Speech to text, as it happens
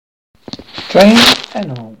Strange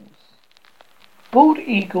animals. Bald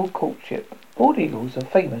eagle courtship. Bald eagles are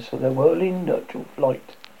famous for their whirling nuptial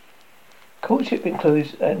flight. Courtship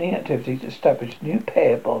includes any activity to establish a new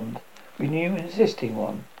pair bond, renew an existing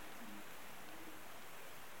one.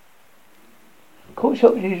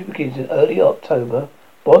 Courtship usually begins in early October.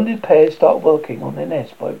 Bonded pairs start working on their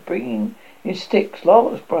nest by bringing in sticks,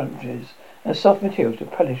 large branches, and soft materials to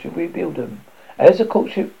polish and rebuild them. As the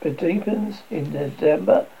courtship deepens in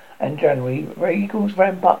December and January, eagles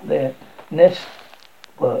ramp up their nest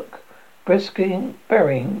work,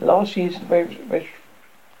 burying last year's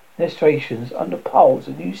nestations under piles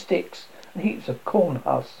of new sticks and heaps of corn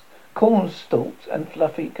husks, corn stalks, and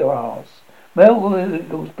fluffy grass. Male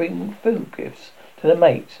eagles bring food gifts to their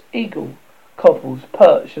mates. Eagle couples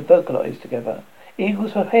perch and vocalize together.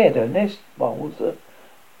 Eagles prepare their nest bowls of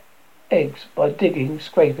eggs by digging,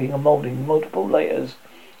 scraping, and molding multiple layers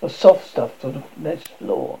of soft stuff to the nest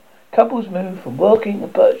floor. Couples move from working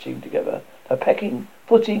and perching together to pecking,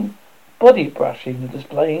 footing, body brushing, and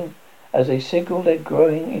displaying as they signal their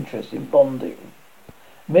growing interest in bonding.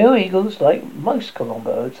 Male eagles, like most common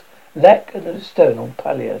birds, lack an external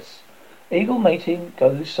palliace. Eagle mating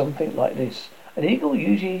goes something like this. An eagle,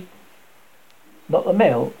 usually not the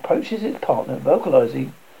male, approaches its partner,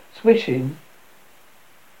 vocalizing, swishing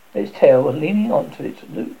its tail and leaning onto its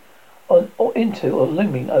into or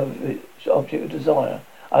looming over its object of desire.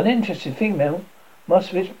 An interested female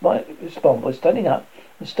might respond by standing up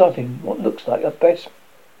and starting what looks like a breast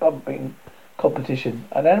bumping competition.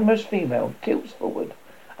 An amorous female tilts forward,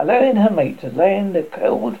 allowing her mate to land their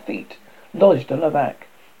curled feet lodged on her back.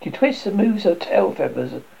 She twists and moves her tail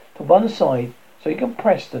feathers to one side so he can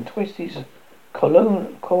press and twist his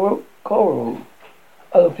coral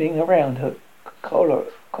opening around her collar,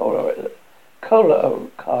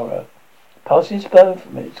 passing sperm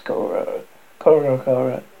from its collar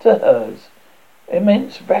to hers.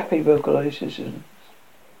 Immense rapid vocalizations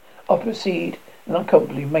precede an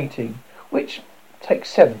accompanying mating, which takes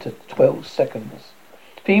 7 to 12 seconds.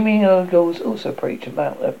 Female eagles also approach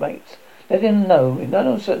their mates, letting them know in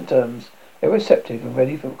uncertain terms they're receptive and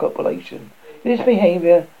ready for copulation. This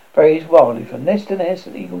behavior varies wildly from nest to nest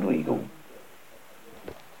and eagle to eagle.